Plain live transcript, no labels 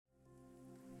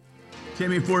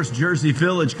Champion Forest, Jersey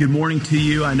Village, good morning to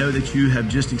you. I know that you have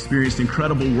just experienced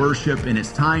incredible worship, and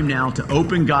it's time now to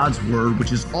open God's Word,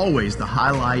 which is always the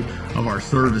highlight of our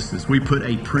services. We put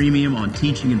a premium on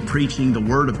teaching and preaching the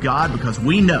Word of God because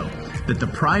we know that the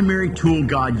primary tool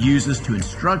God uses to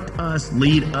instruct us,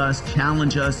 lead us,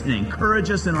 challenge us, and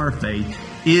encourage us in our faith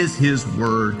is His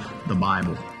Word, the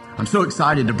Bible. I'm so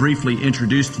excited to briefly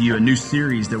introduce to you a new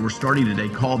series that we're starting today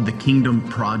called The Kingdom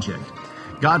Project.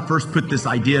 God first put this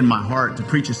idea in my heart to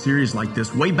preach a series like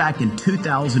this way back in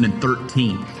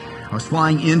 2013. I was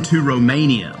flying into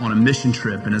Romania on a mission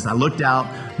trip, and as I looked out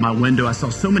my window, I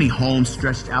saw so many homes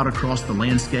stretched out across the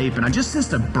landscape, and I just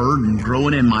sensed a burden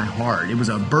growing in my heart. It was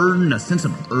a burden, a sense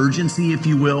of urgency, if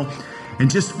you will, and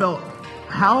just felt,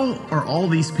 how are all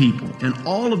these people in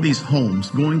all of these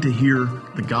homes going to hear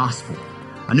the gospel?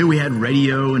 I knew we had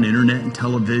radio and internet and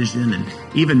television and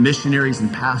even missionaries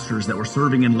and pastors that were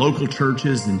serving in local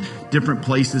churches and different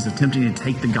places attempting to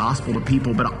take the gospel to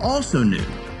people. But I also knew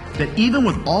that even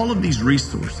with all of these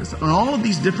resources and all of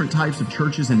these different types of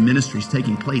churches and ministries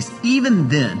taking place, even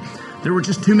then, there were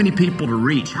just too many people to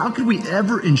reach. How could we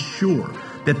ever ensure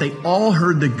that they all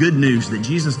heard the good news that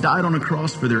Jesus died on a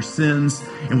cross for their sins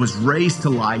and was raised to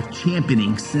life,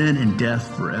 championing sin and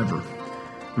death forever?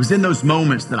 It was in those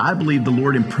moments that I believe the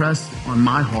Lord impressed on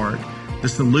my heart the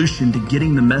solution to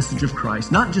getting the message of Christ,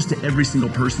 not just to every single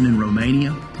person in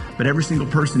Romania, but every single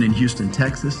person in Houston,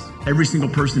 Texas, every single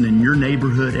person in your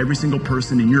neighborhood, every single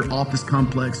person in your office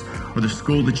complex or the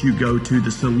school that you go to. The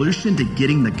solution to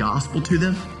getting the gospel to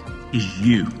them is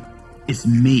you. It's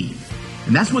me.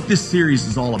 And that's what this series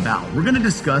is all about. We're going to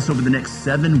discuss over the next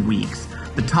 7 weeks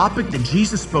the topic that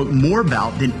Jesus spoke more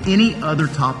about than any other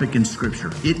topic in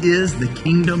Scripture. It is the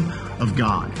kingdom of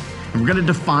God. And we're going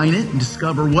to define it and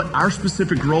discover what our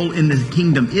specific role in the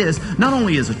kingdom is, not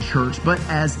only as a church, but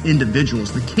as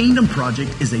individuals. The Kingdom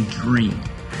Project is a dream.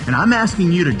 And I'm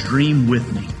asking you to dream with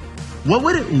me. What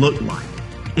would it look like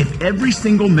if every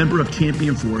single member of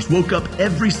Champion Forest woke up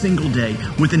every single day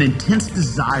with an intense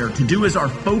desire to do as our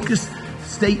focus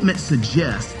statement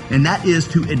suggests, and that is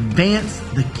to advance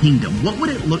the kingdom? What would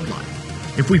it look like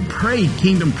if we prayed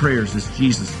kingdom prayers as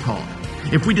Jesus taught?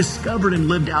 If we discovered and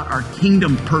lived out our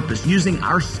kingdom purpose using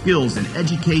our skills and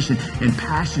education and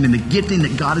passion and the gifting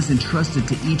that God has entrusted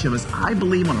to each of us? I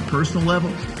believe on a personal level,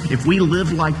 if we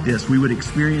lived like this, we would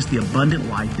experience the abundant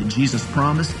life that Jesus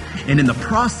promised, and in the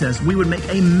process, we would make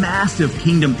a massive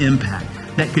kingdom impact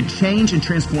that could change and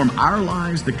transform our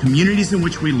lives, the communities in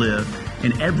which we live,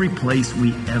 and every place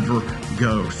we ever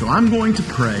go. So I'm going to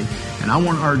pray, and I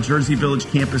want our Jersey Village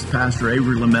campus pastor,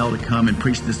 Averri Lemalle, to come and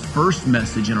preach this first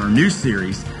message in our new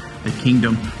series, The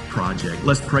Kingdom Project.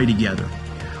 Let's pray together.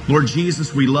 Lord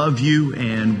Jesus, we love you,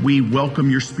 and we welcome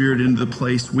your Spirit into the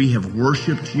place. We have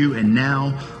worshiped you, and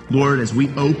now, Lord, as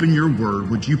we open your word,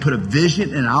 would you put a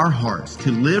vision in our hearts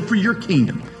to live for your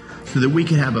kingdom, so that we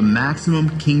can have a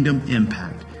maximum kingdom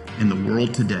impact in the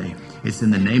world today. It's in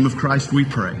the name of Christ we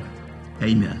pray.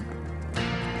 Amen.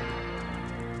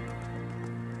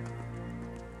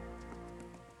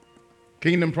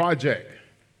 Kingdom Project.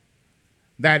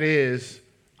 That is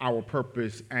our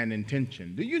purpose and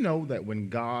intention. Do you know that when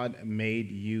God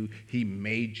made you, He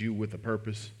made you with a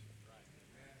purpose?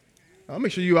 I'll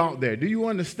make sure you're out there. Do you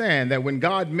understand that when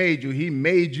God made you, He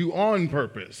made you on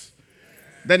purpose?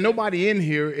 That nobody in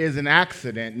here is an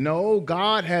accident. No,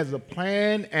 God has a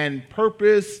plan and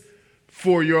purpose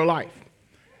for your life,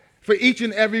 for each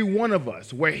and every one of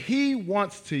us, where He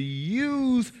wants to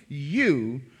use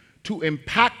you to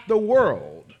impact the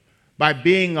world by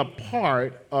being a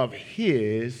part of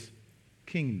His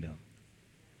kingdom.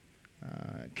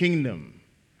 Kingdom.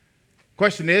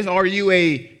 Question is, are you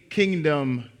a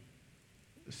kingdom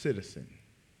citizen?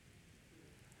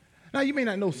 Now, you may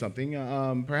not know something.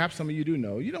 Perhaps some of you do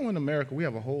know. You know, in America, we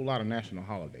have a whole lot of national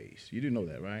holidays. You do know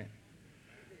that, right?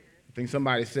 I think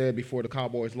somebody said before the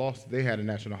Cowboys lost, they had a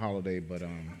national holiday, but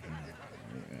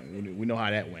we know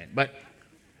how that went. But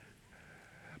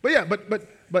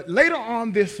later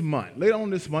on this month,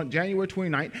 January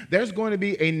 29th, there's going to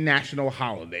be a national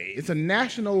holiday. It's a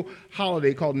national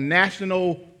holiday called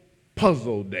National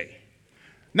Puzzle Day.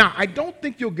 Now, I don't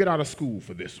think you'll get out of school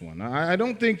for this one. I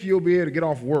don't think you'll be able to get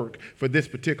off work for this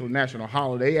particular national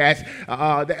holiday, as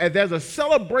there's a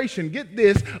celebration, get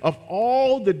this, of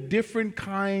all the different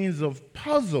kinds of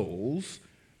puzzles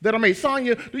that are made.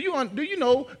 Sonia, do you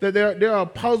know that there are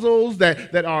puzzles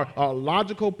that are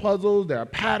logical puzzles, there are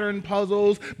pattern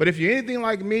puzzles, but if you're anything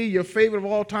like me, your favorite of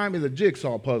all time is a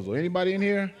jigsaw puzzle. Anybody in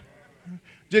here?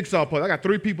 Jigsaw puzzle. I got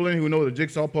 3 people in here who know what a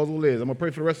jigsaw puzzle is. I'm going to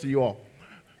pray for the rest of you all.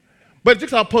 But a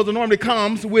jigsaw puzzle normally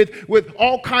comes with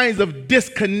all kinds of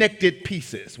disconnected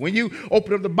pieces. When you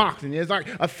open up the box and there's like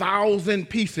 1,000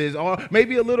 pieces or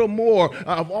maybe a little more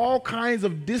of all kinds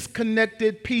of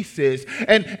disconnected pieces.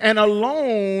 And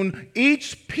alone,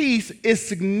 each piece is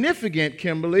significant,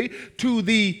 Kimberly, to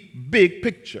the big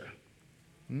picture.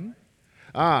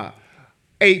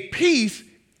 A piece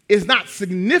is not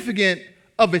significant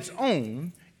of its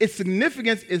own. Its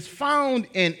significance is found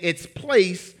in its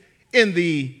place in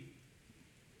the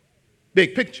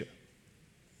big picture.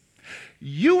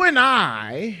 You and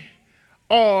I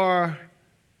are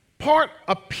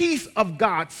a piece of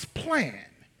God's plan.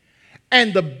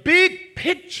 And the big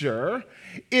picture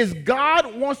is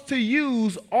God wants to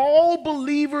use all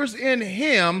believers in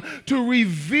him to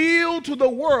reveal to the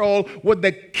world what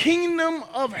the kingdom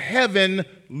of heaven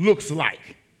looks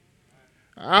like.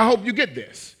 I hope you get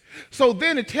this. So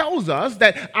then it tells us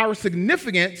that our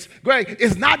significance, Greg,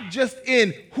 is not just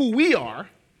in who we are.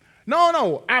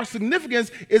 No, our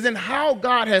significance is in how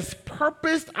God has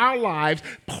purposed our lives,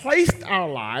 placed our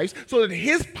lives, so that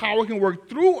his power can work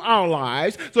through our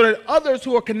lives, so that others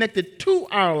who are connected to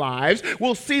our lives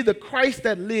will see the Christ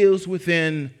that lives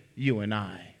within you and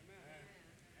I.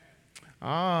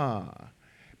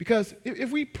 Because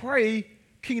if we pray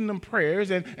kingdom prayers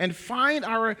and find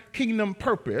our kingdom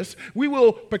purpose, we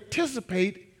will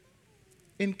participate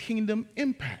in kingdom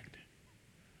impact.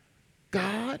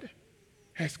 God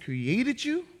has created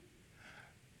you.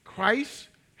 Christ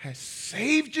has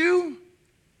saved you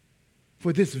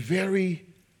for this very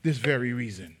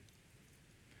reason.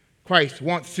 Christ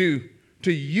wants to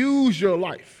use your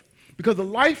life, because the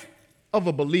life of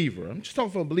a believer, I'm just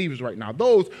talking for believers right now,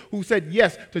 those who said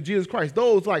yes to Jesus Christ,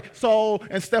 those like Saul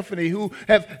and Stephanie who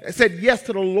have said yes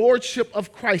to the lordship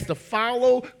of Christ, to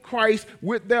follow Christ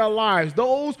with their lives,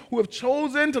 those who have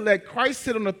chosen to let Christ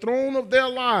sit on the throne of their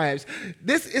lives.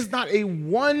 This is not a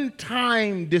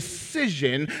one-time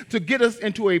decision to get us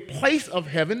into a place of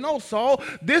heaven. No, Saul,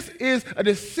 this is a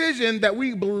decision that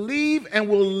we believe and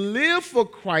will live for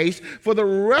Christ for the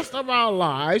rest of our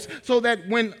lives, so that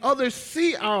when others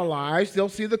see our lives, they'll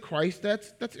see the Christ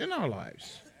that's in our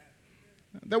lives.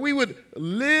 That we would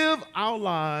live our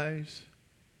lives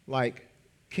like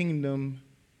kingdom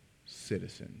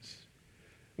citizens.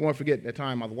 I won't forget that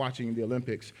time I was watching the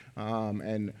Olympics,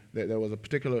 and there was a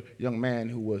particular young man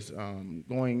who was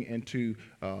going into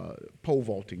pole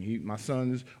vaulting. My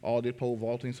sons all did pole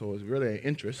vaulting, so it's really an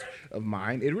interest of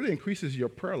mine. It really increases your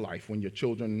prayer life when your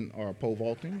children are pole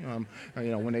vaulting,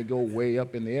 when they go way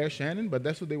up in the air, Shannon, but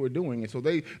that's what they were doing, and so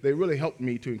they really helped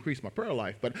me to increase my prayer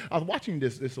life. But I was watching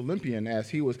this Olympian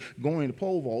as he was going to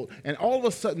pole vault, and all of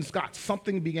a sudden, Scott,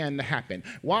 something began to happen.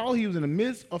 While he was in the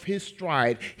midst of his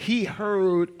stride, he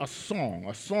heard a song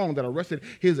that arrested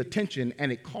his attention,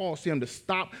 and it caused him to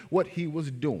stop what he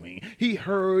was doing. He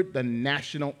heard the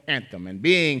national anthem, and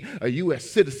being a U.S.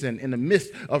 citizen in the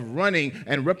midst of running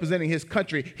and representing his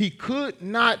country, he could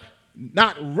not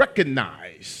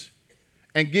recognize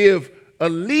and give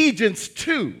allegiance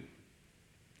to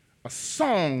a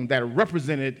song that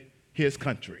represented his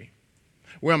country.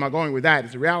 Where am I going with that?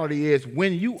 The reality is,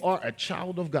 when you are a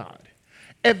child of God,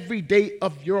 every day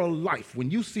of your life,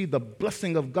 when you see the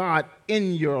blessing of God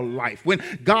in your life, when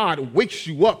God wakes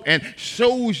you up and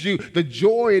shows you the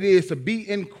joy it is to be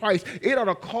in Christ, it ought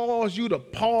to cause you to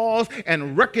pause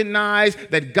and recognize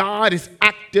that God is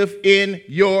active in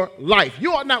your life.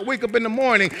 You ought not wake up in the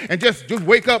morning and just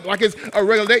wake up like it's a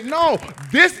regular day. No,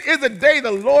 this is a day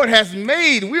the Lord has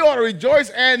made. We ought to rejoice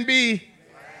and be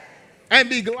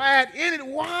glad in it.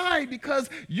 Why? Because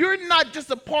you're not just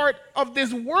a part of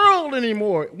this world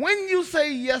anymore. When you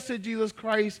say yes to Jesus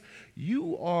Christ,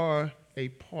 you are a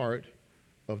part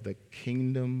of the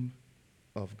kingdom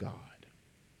of God.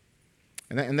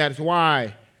 And that is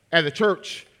why, as a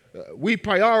church, we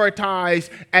prioritize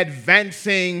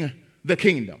advancing the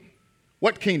kingdom.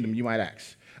 What kingdom, you might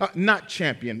ask? Not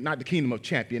the kingdom of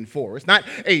Champion Forest, not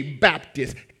a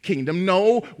Baptist kingdom.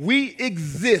 No, we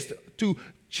exist to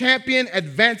champion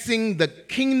advancing the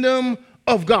kingdom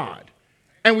of God.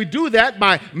 And we do that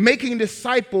by making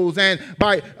disciples and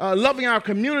by loving our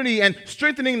community and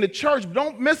strengthening the church. But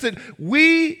don't miss it.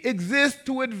 We exist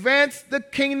to advance the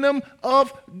kingdom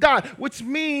of God, which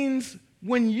means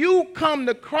when you come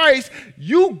to Christ,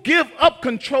 you give up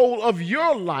control of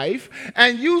your life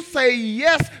and you say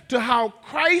yes to how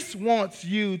Christ wants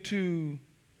you to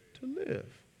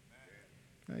live.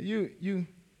 Now, you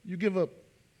give up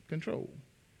control.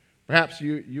 Perhaps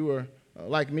you are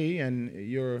like me and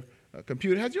your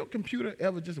computer. Has your computer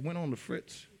ever just went on the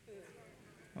fritz?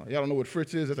 Y'all don't know what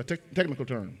fritz is? That's a technical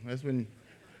term. That's when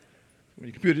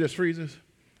your computer just freezes.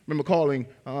 I remember calling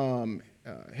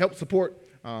help support.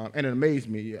 And it amazed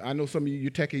me. I know some of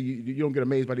you techie, you don't get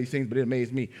amazed by these things, but it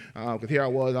amazed me. Because here I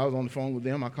was on the phone with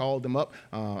them. I called them up.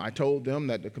 I told them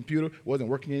that the computer wasn't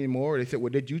working anymore. They said,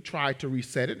 well, did you try to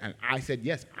reset it? And I said,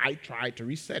 yes, I tried to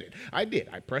reset it. I did.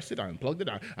 I pressed it. I unplugged it.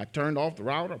 I turned off the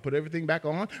router. I put everything back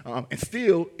on. And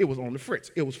still, it was on the fritz.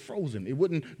 It was frozen. It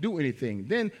wouldn't do anything.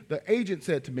 Then the agent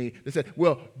said to me, they said,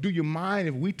 well, do you mind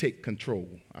if we take control?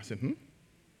 I said,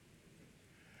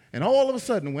 And all of a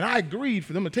sudden, when I agreed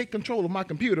for them to take control of my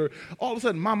computer, all of a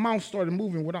sudden my mouse started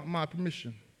moving without my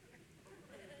permission.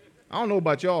 I don't know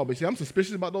about y'all, but see, I'm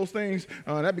suspicious about those things.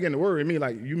 That began to worry me.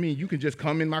 Like, you mean you can just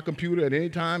come in my computer at any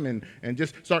time and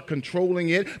just start controlling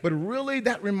it? But really,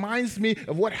 that reminds me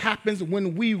of what happens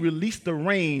when we release the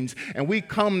reins and we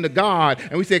come to God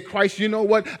and we say, Christ, you know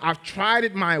what? I've tried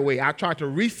it my way. I tried to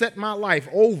reset my life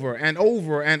over and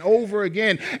over and over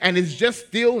again, and it's just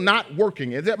still not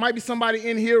working. There might be somebody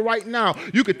in here right now.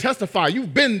 You could testify.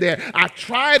 You've been there. I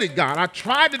tried it, God. I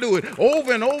tried to do it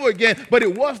over and over again, but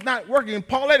it was not working. And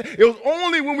Paulette, it was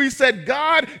only when we said,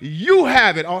 God, you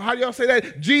have it. Or how do y'all say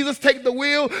that? Jesus, take the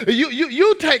wheel.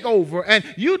 You take over and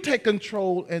you take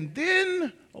control. And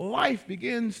then life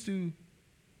begins to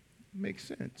make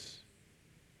sense.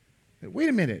 Wait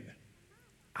a minute.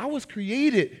 I was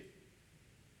created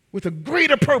with a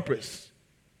greater purpose.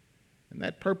 And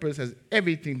that purpose has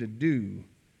everything to do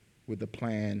with the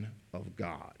plan of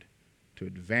God to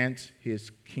advance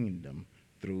his kingdom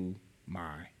through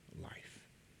my life.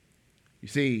 You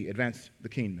see, advance the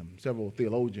kingdom. Several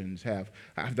theologians have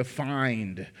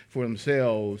defined for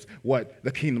themselves what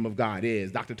the kingdom of God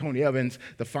is. Dr. Tony Evans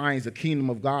defines the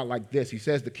kingdom of God like this. He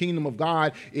says the kingdom of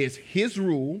God is his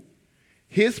rule,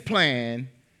 his plan,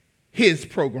 his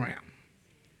program.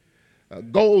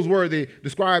 Goldsworthy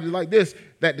describes it like this,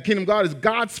 that the kingdom of God is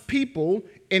God's people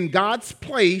in God's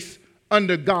place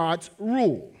under God's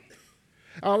rule.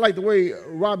 I like the way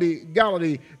Robbie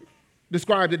Gallaty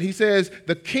described it. He says,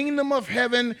 the kingdom of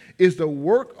heaven is the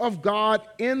work of God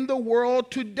in the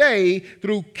world today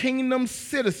through kingdom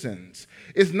citizens.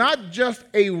 It's not just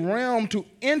a realm to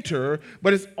enter,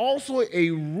 but it's also a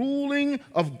ruling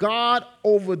of God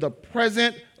over the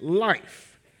present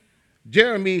life.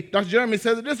 Dr. Jeremy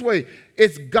says it this way,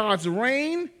 it's God's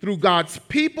reign through God's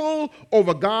people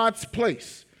over God's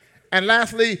place. And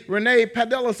lastly, Renee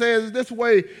Padilla says it this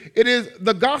way,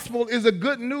 the gospel is the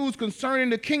good news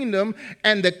concerning the kingdom,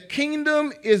 and the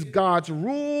kingdom is God's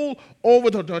rule over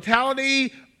the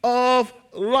totality of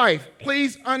life.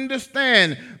 Please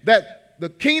understand that the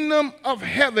kingdom of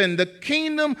heaven, the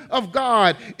kingdom of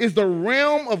God, is the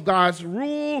realm of God's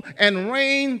rule and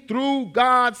reign through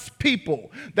God's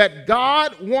people. That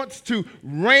God wants to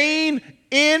reign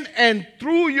in and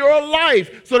through your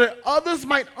life so that others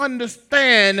might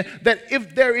understand that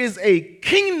if there is a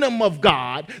kingdom of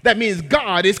God, that means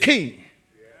God is king.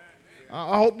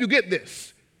 I hope you get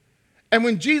this. And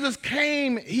when Jesus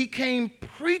came, he came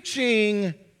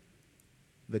preaching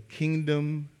the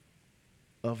kingdom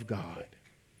of God.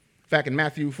 In fact, in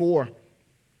Matthew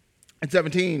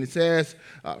 4:17, it says,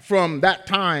 from that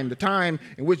time, the time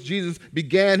in which Jesus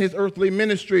began his earthly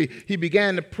ministry, he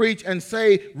began to preach and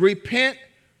say, repent,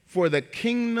 for the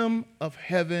kingdom of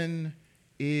heaven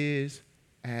is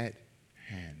at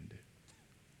hand.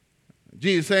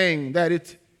 Jesus saying that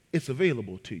it's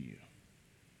available to you.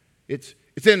 It's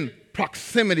in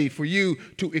proximity for you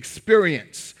to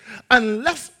experience,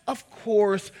 unless, of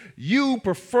course, you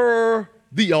prefer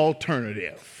the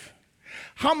alternative.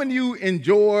 How many of you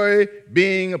enjoy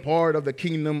being a part of the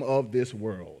kingdom of this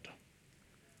world?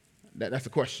 That's the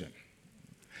question.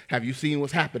 Have you seen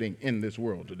what's happening in this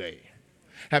world today?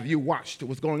 Have you watched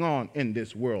what's going on in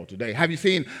this world today? Have you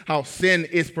seen how sin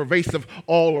is pervasive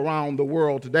all around the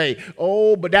world today?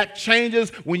 Oh, but that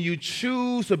changes when you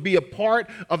choose to be a part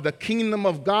of the kingdom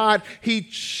of God. He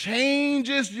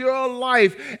changes your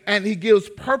life and he gives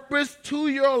purpose to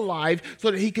your life so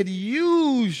that he could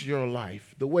use your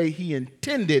life the way he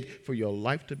intended for your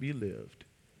life to be lived.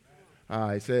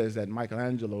 It says that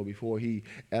Michelangelo, before he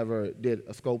ever did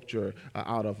a sculpture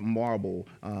out of marble,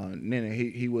 then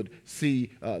he would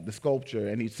see the sculpture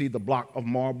and he'd see the block of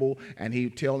marble, and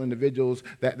he'd tell individuals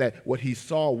that what he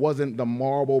saw wasn't the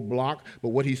marble block, but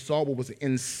what he saw was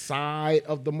inside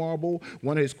of the marble.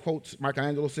 One of his quotes,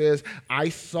 Michelangelo says, I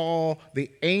saw the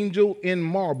angel in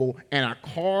marble and I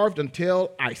carved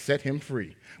until I set him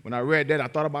free. When I read that, I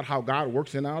thought about how God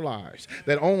works in our lives,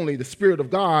 that only the Spirit of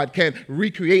God can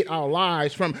recreate our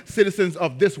lives from citizens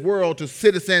of this world to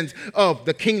citizens of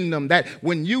the kingdom, that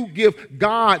when you give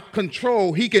God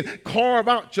control, he can carve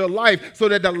out your life so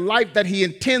that the life that he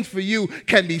intends for you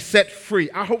can be set free.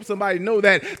 I hope somebody know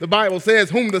that the Bible says,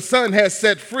 whom the Son has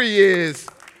set free is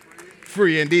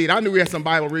free indeed. I knew we had some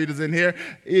Bible readers in here.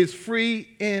 Is free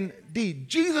indeed.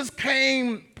 Jesus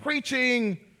came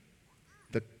preaching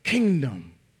the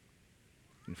kingdom.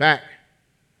 In fact,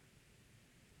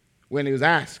 when he was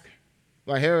asked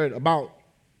by Herod about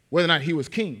whether or not he was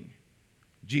king,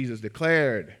 Jesus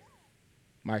declared,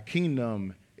 my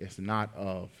kingdom is not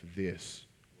of this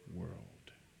world.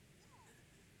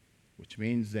 Which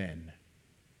means then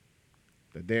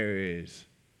that there is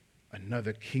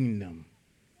another kingdom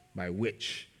by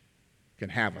which can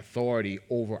have authority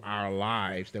over our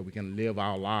lives, that we can live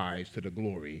our lives to the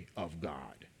glory of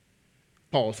God.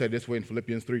 Paul said this way in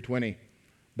Philippians 3:20,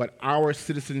 but our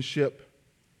citizenship,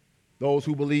 those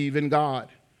who believe in God,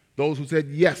 those who said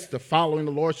yes to following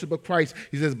the lordship of Christ,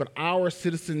 he says, but our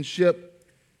citizenship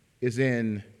is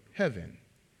in heaven.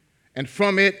 And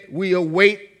from it we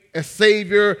await a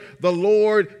Savior, the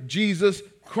Lord Jesus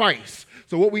Christ.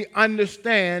 So what we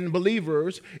understand,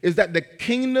 believers, is that the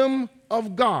kingdom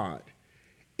of God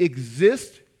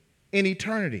exists in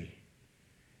eternity.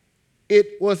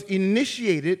 It was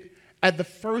initiated at the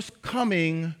first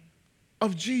coming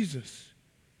of Jesus.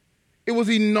 It was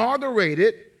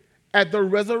inaugurated at the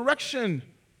resurrection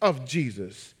of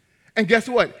Jesus. And guess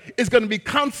what? It's going to be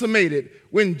consummated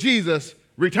when Jesus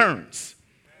returns.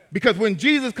 Because when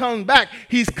Jesus comes back,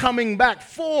 he's coming back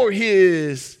for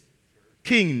his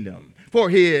kingdom, for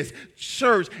his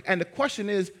church. And the question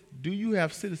is, do you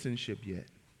have citizenship yet?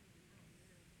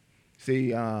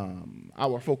 See,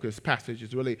 our focus passage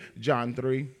is really John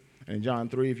 3. And in John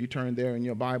 3, if you turn there in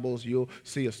your Bibles, you'll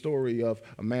see a story of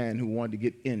a man who wanted to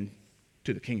get into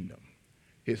the kingdom.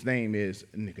 His name is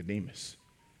Nicodemus.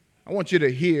 I want you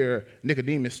to hear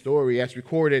Nicodemus' story as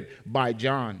recorded by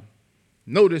John.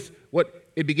 Notice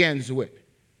what it begins with. It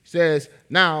says,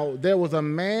 now there was a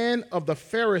man of the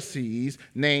Pharisees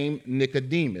named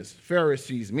Nicodemus.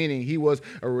 Pharisees, meaning he was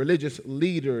a religious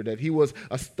leader, that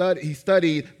he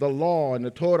studied the law and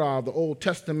the Torah of the Old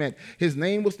Testament. His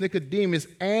name was Nicodemus,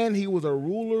 and he was a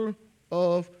ruler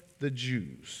of the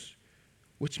Jews,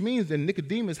 which means that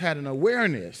Nicodemus had an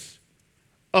awareness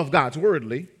of God's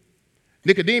word.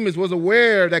 Nicodemus was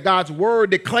aware that God's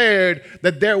word declared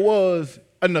that there was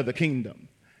another kingdom.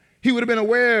 He would have been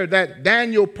aware that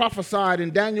Daniel prophesied in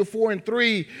Daniel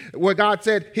 4:3, where God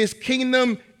said his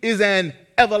kingdom is an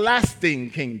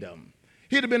everlasting kingdom.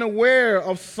 He'd have been aware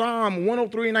of Psalm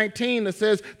 103:19 that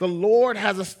says, the Lord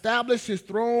has established his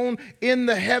throne in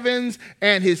the heavens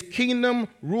and his kingdom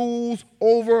rules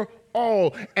over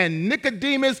all. And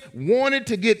Nicodemus wanted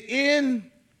to get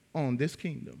in on this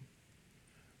kingdom.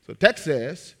 So text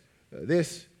says,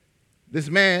 this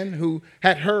man who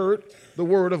had heard the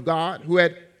word of God, who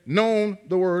had known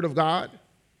the word of God.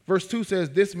 Verse 2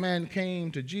 says, this man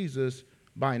came to Jesus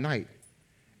by night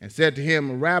and said to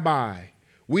him, Rabbi,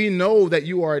 we know that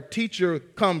you are a teacher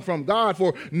come from God,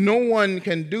 for no one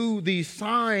can do these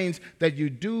signs that you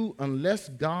do unless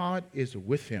God is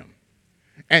with him.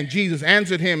 And Jesus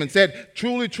answered him and said,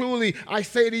 truly, truly, I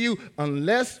say to you,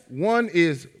 unless one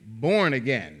is born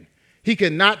again, he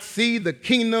cannot see the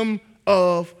kingdom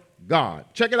of God.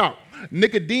 Check it out.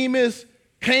 Nicodemus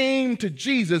came to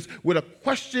Jesus with a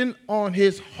question on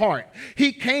his heart.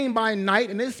 He came by night,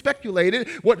 and it's speculated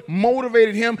what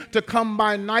motivated him to come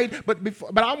by night. But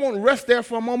I won't rest there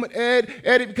for a moment,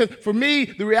 Eddie, because for me,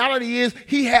 the reality is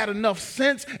he had enough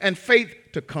sense and faith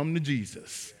to come to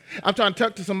Jesus. I'm trying to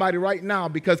talk to somebody right now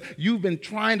because you've been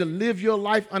trying to live your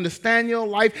life, understand your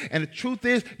life, and the truth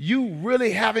is you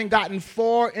really haven't gotten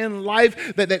far in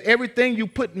life, that everything you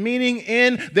put meaning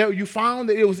in, that you found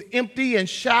that it was empty and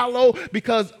shallow,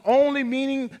 because the only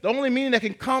meaning that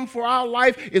can come for our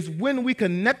life is when we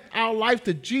connect our life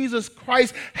to Jesus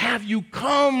Christ. Have you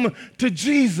come to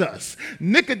Jesus?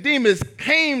 Nicodemus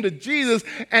came to Jesus,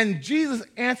 and Jesus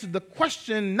answered the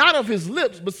question not of his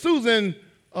lips, but Susan,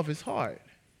 of his heart.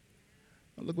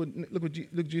 Look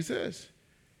what Jesus says.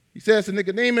 He says to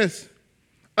Nicodemus,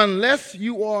 unless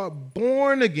you are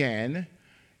born again,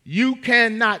 you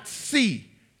cannot see,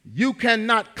 you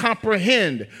cannot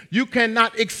comprehend, you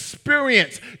cannot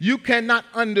experience, you cannot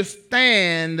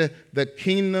understand the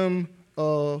kingdom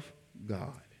of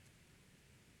God.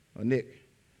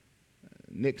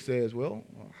 Nick says, well,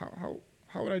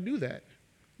 how would I do that?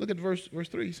 Look at verse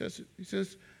 3. He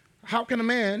says, how can a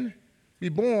man be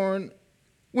born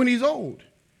when he's old?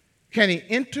 Can he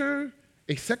enter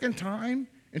a second time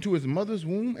into his mother's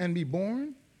womb and be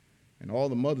born? And all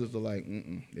the mothers are like,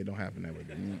 it don't happen that way.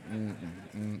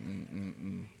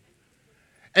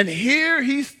 And here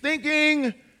he's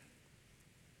thinking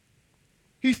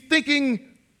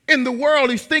in the world,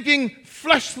 he's thinking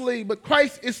fleshly, but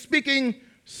Christ is speaking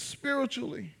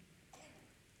spiritually.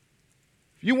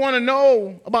 If you want to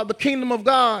know about the kingdom of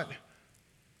God,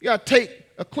 you got to take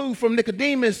a clue from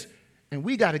Nicodemus, and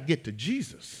we got to get to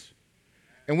Jesus.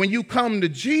 And when you come to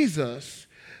Jesus,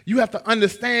 you have to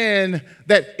understand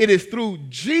that it is through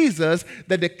Jesus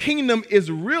that the kingdom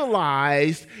is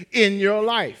realized in your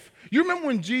life. You remember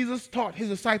when Jesus taught his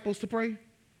disciples to pray?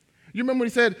 You remember when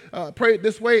he said, pray it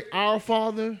this way, Our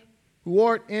Father, who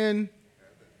art in,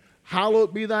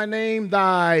 hallowed be thy name,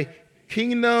 thy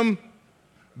kingdom,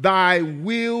 thy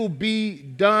will be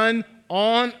done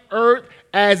on earth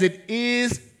as it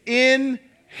is in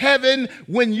heaven.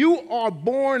 When you are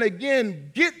born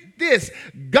again, get this,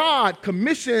 God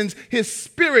commissions his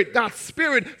spirit, God's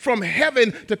spirit from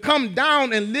heaven to come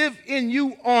down and live in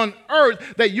you on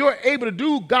earth, that you're able to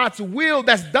do God's will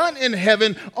that's done in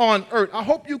heaven on earth. I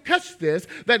hope you catch this,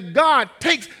 that God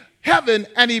takes heaven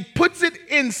and he puts it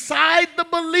inside the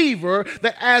believer,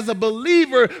 that as a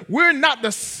believer, we're not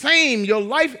the same. Your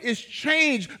life is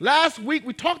changed. Last week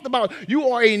we talked about you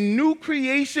are a new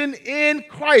creation in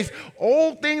Christ.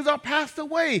 Old things are passed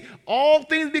away. All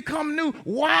things become new.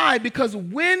 Why? Because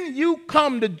when you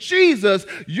come to Jesus,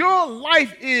 your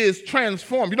life is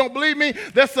transformed. You don't believe me?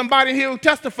 There's somebody here who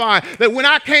testify that when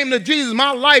I came to Jesus,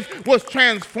 my life was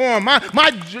transformed. My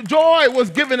joy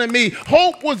was given to me.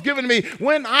 Hope was given to me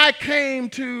when I came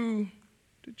to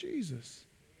Jesus.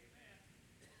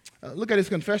 Look at his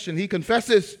confession. He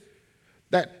confesses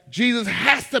that Jesus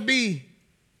has to be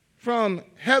from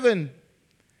heaven.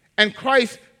 And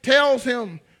Christ tells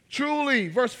him, truly,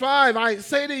 verse 5, I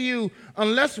say to you,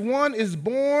 unless one is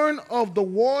born of the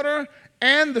water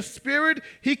and the Spirit,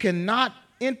 he cannot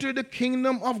enter the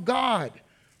kingdom of God.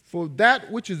 For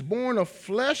that which is born of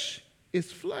flesh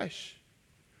is flesh,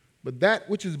 but that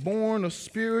which is born of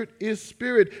spirit is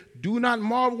spirit. Do not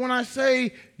marvel when I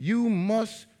say you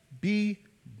must be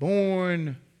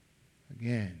born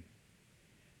again.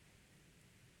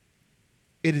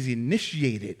 It is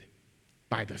initiated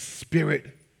by the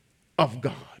Spirit of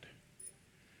God.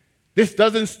 This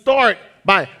doesn't start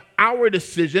by our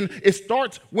decision. It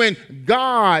starts when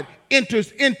God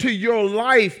enters into your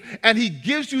life and he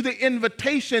gives you the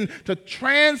invitation to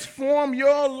transform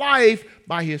your life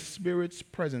by his Spirit's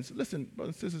presence. Listen,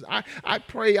 brothers and sisters, I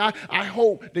pray, I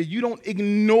hope that you don't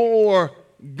ignore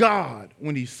God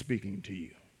when he's speaking to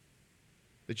you.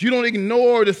 That you don't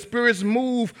ignore the Spirit's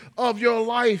move of your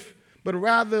life, but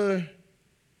rather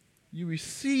you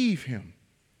receive him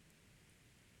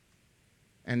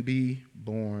and be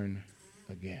born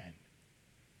again.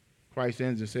 Christ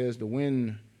ends and says, the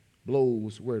wind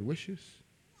blows where it wishes,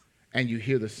 and you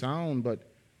hear the sound,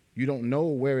 but you don't know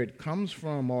where it comes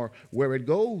from or where it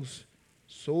goes.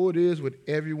 So it is with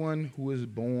everyone who is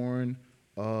born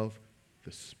of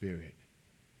the Spirit.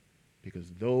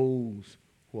 Because those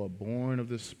who are born of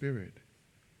the Spirit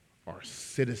are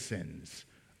citizens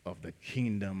of the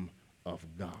kingdom of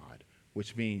God,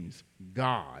 which means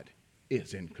God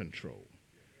is in control.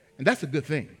 And that's a good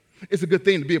thing. It's a good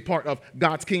thing to be a part of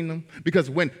God's kingdom, because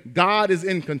when God is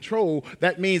in control,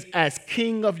 that means as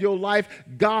king of your life,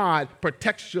 God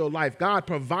protects your life. God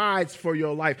provides for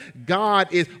your life.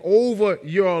 God is over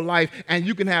your life, and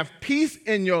you can have peace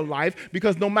in your life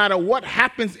because no matter what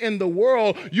happens in the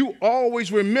world, you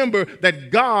always remember that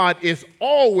God is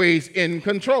always in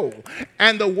control.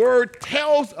 And the word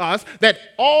tells us that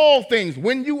all things,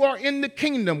 when you are in the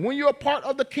kingdom, when you're a part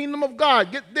of the kingdom of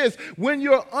God, get this, when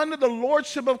you're under the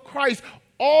lordship of Christ,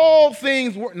 all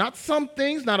things work, not some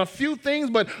things, not a few things,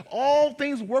 but all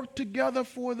things work together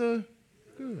for the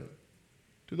good.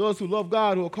 To those who love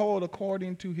God, who are called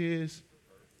according to his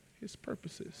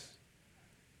purposes.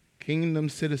 Kingdom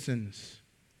citizens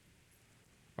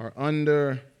are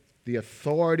under the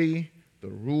authority, the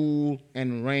rule,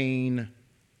 and reign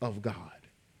of God.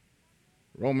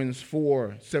 Romans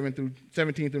 4, 17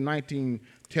 through 19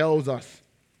 tells us,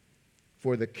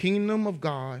 for the kingdom of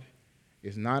God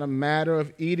is not a matter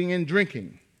of eating and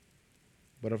drinking,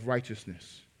 but of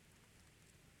righteousness,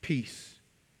 peace,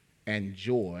 and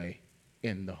joy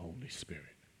in the Holy Spirit.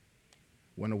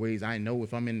 One of the ways I know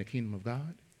if I'm in the kingdom of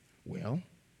God, well,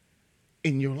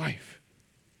 in your life,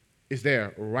 is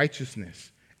there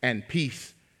righteousness and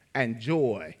peace and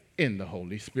joy in the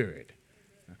Holy Spirit.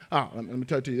 Let me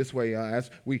tell it to you this way,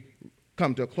 as we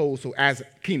come to a close, so as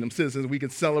kingdom citizens we can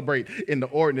celebrate in the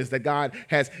ordinance that God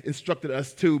has instructed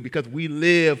us to, because we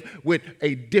live with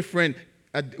a different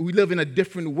We live in a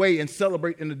different way and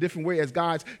celebrate in a different way as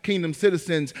God's kingdom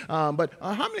citizens. But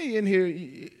how many in here,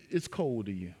 it's cold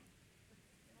to you?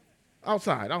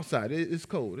 Outside. It's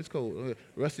cold. The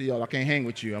rest of y'all, I can't hang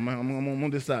with you. I'm on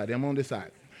this side.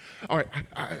 All right,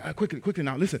 I quickly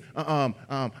now. Listen.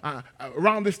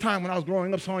 Around this time when I was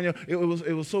growing up, Sonia, it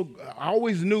was so. I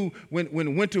always knew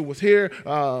when winter was here.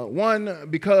 One,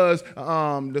 because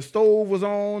the stove was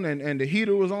on and the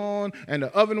heater was on and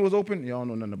the oven was open. Y'all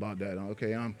know nothing about that,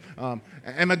 okay?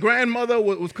 And my grandmother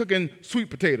was cooking sweet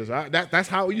potatoes. That's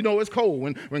how you know it's cold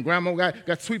when grandma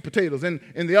got sweet potatoes in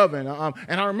the oven.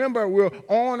 And I remember we were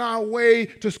on our way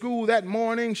to school that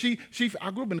morning.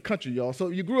 I grew up in the country, y'all. So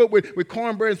you grew up with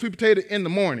cornbread and sweet potato in the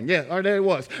morning. Yeah, there it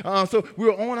was. So we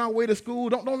were on our way to school.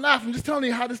 Don't laugh. I'm just telling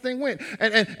you how this thing went.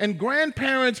 And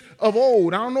grandparents of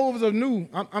old, I don't know if it's new.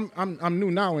 I'm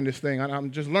new now in this thing. I'm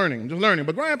just learning.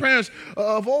 But grandparents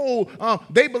of old,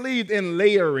 they believed in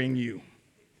layering you.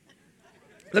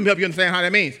 Let me help you understand how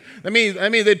that means. That means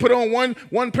they put on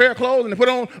one pair of clothes and they put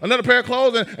on another pair of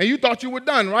clothes and you thought you were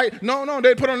done, right? No,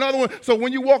 they put on another one. So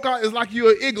when you walk out, it's like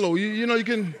you're an igloo.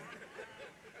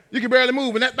 You can barely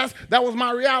move, and that was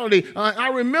my reality. I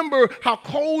remember how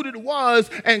cold it was,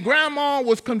 and Grandma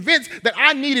was convinced that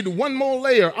I needed one more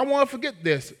layer. I won't forget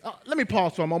this. Let me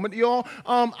pause for a moment, y'all.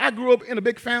 I grew up in a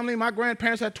big family. My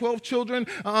grandparents had 12 children,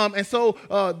 and so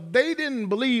they didn't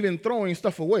believe in throwing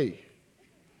stuff away.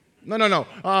 No.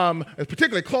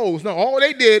 Particularly clothes. No, all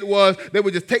they did was they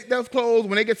would just take those clothes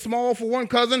when they get small for one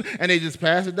cousin and they just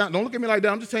pass it down. Don't look at me like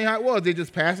that. I'm just saying how it was. They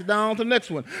just pass it down to the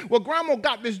next one. Well, Grandma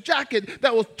got this jacket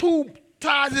that was 2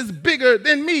 sizes bigger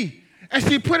than me. And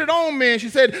she put it on me, and she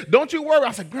said, "Don't you worry."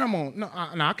 I said, "Grandma, no,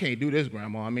 I can't do this,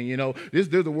 Grandma. I mean, this is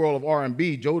the world of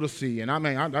R&B, Jodeci, and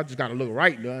I just got to look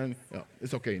right.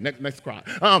 It's okay. Next cry."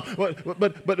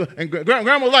 And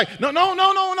Grandma was like,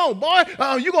 "No, boy,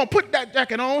 you're gonna put that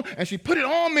jacket on." And she put it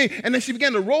on me, and then she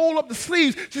began to roll up the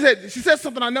sleeves. She said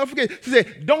something I'll never forget. She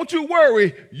said, "Don't you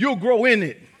worry, you'll grow in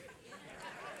it."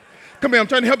 Come here, I'm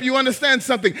trying to help you understand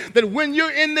something. That when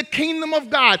you're in the kingdom of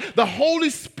God, the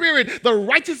Holy Spirit, the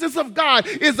righteousness of God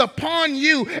is upon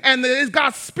you. And it is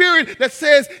God's Spirit that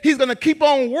says He's going to keep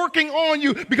on working on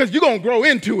you because you're going to grow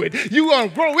into it. You're going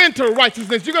to grow into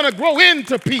righteousness. You're going to grow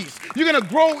into peace. You're going to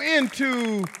grow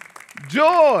into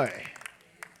joy.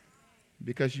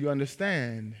 Because you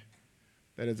understand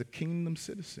that as a kingdom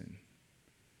citizen,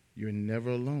 you're never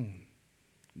alone.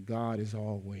 God is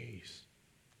always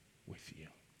with you.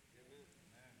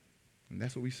 And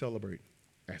that's what we celebrate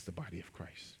as the body of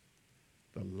Christ.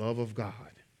 The love of God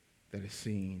that is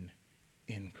seen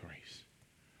in Christ.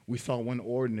 We saw one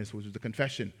ordinance, which was the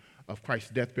confession of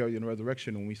Christ's death, burial, and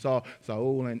resurrection. When we saw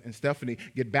Saul and Stephanie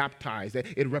get baptized,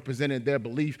 it represented their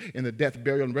belief in the death,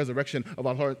 burial, and resurrection of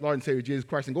our Lord and Savior Jesus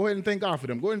Christ. And go ahead and thank God for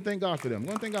them.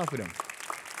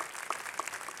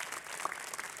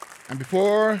 And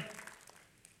before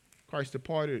Christ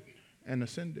departed and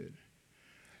ascended,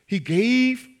 He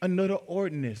gave another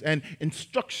ordinance and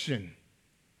instruction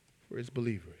for His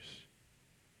believers.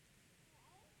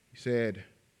 He said,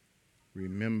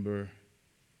 "Remember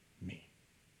me.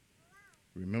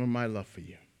 Remember my love for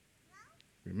you.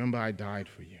 Remember I died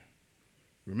for you.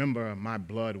 Remember my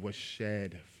blood was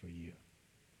shed for you.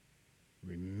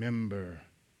 Remember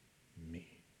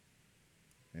me."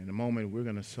 In a moment, we're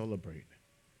going to celebrate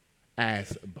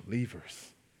as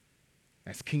believers,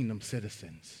 as kingdom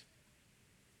citizens,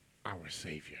 our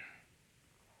Savior.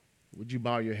 Would you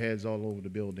bow your heads all over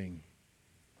the building?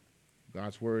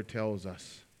 God's word tells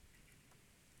us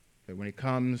that when it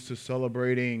comes to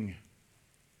celebrating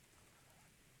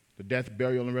the death,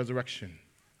 burial, and resurrection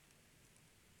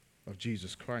of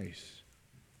Jesus Christ,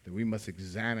 that we must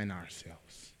examine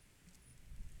ourselves,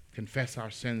 confess our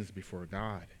sins before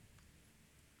God,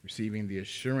 receiving the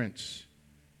assurance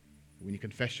that when you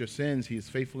confess your sins, He is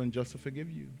faithful and just to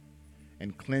forgive you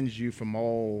and cleanse you from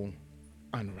all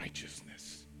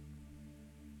unrighteousness.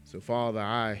 So, Father,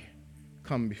 I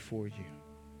come before you,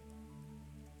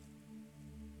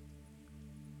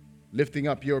 lifting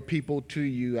up your people to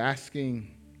you,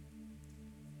 asking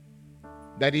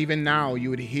that even now you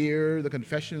would hear the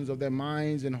confessions of their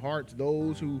minds and hearts,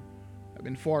 those who have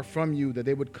been far from you, that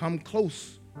they would come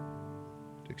close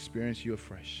to experience you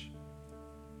afresh.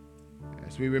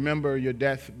 As we remember your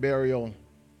death, burial,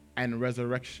 and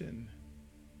resurrection,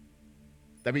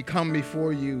 that we come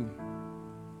before you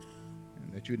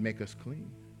and that you would make us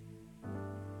clean,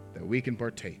 that we can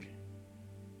partake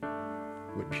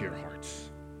with pure hearts.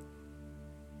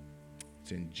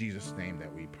 It's in Jesus' name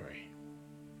that we pray.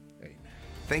 Amen.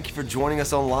 Thank you for joining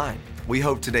us online. We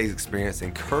hope today's experience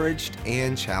encouraged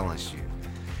and challenged you.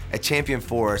 At Champion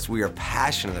Forest, we are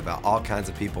passionate about all kinds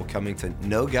of people coming to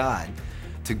know God,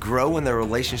 to grow in their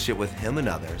relationship with Him and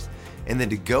others, and then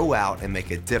to go out and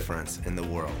make a difference in the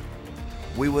world.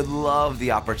 We would love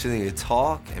the opportunity to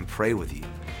talk and pray with you.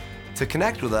 To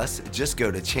connect with us, just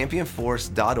go to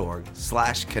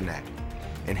championforest.org/connect.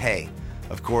 And hey,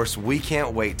 of course, we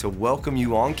can't wait to welcome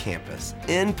you on campus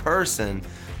in person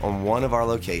on one of our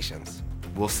locations.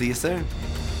 We'll see you soon.